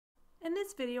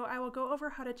this video, I will go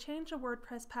over how to change a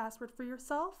WordPress password for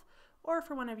yourself or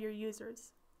for one of your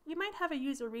users. You might have a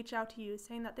user reach out to you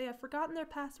saying that they have forgotten their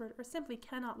password or simply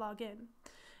cannot log in.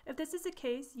 If this is the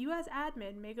case, you as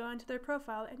admin may go into their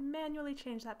profile and manually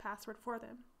change that password for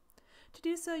them. To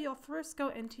do so, you'll first go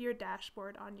into your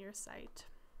dashboard on your site.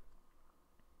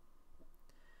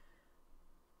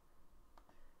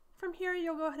 From here,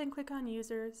 you'll go ahead and click on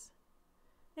Users.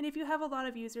 And if you have a lot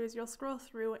of users, you'll scroll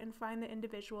through and find the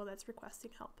individual that's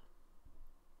requesting help.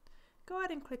 Go ahead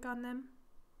and click on them.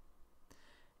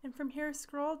 And from here,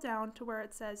 scroll down to where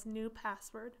it says New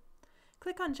Password.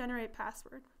 Click on Generate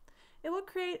Password. It will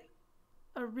create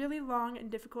a really long and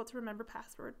difficult to remember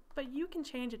password, but you can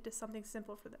change it to something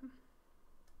simple for them.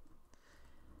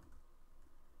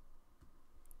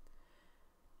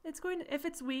 If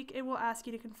it's weak, it will ask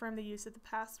you to confirm the use of the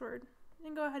password.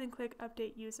 And go ahead and click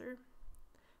Update User.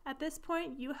 At this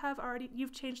point,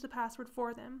 you've changed the password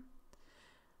for them,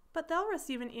 but they'll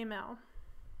receive an email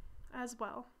as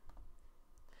well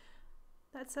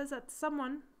that says that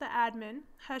someone, the admin,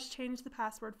 has changed the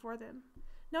password for them.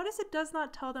 Notice it does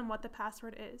not tell them what the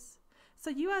password is. So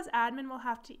you as admin will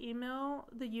have to email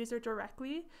the user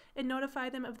directly and notify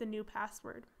them of the new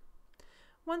password.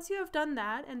 Once you have done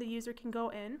that and the user can go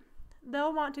in,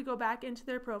 they'll want to go back into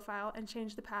their profile and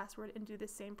change the password and do the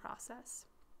same process.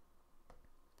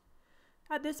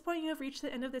 At this point, you have reached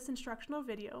the end of this instructional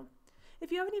video.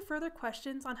 If you have any further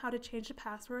questions on how to change a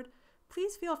password,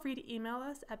 please feel free to email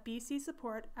us at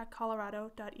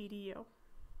bcsupport@colorado.edu.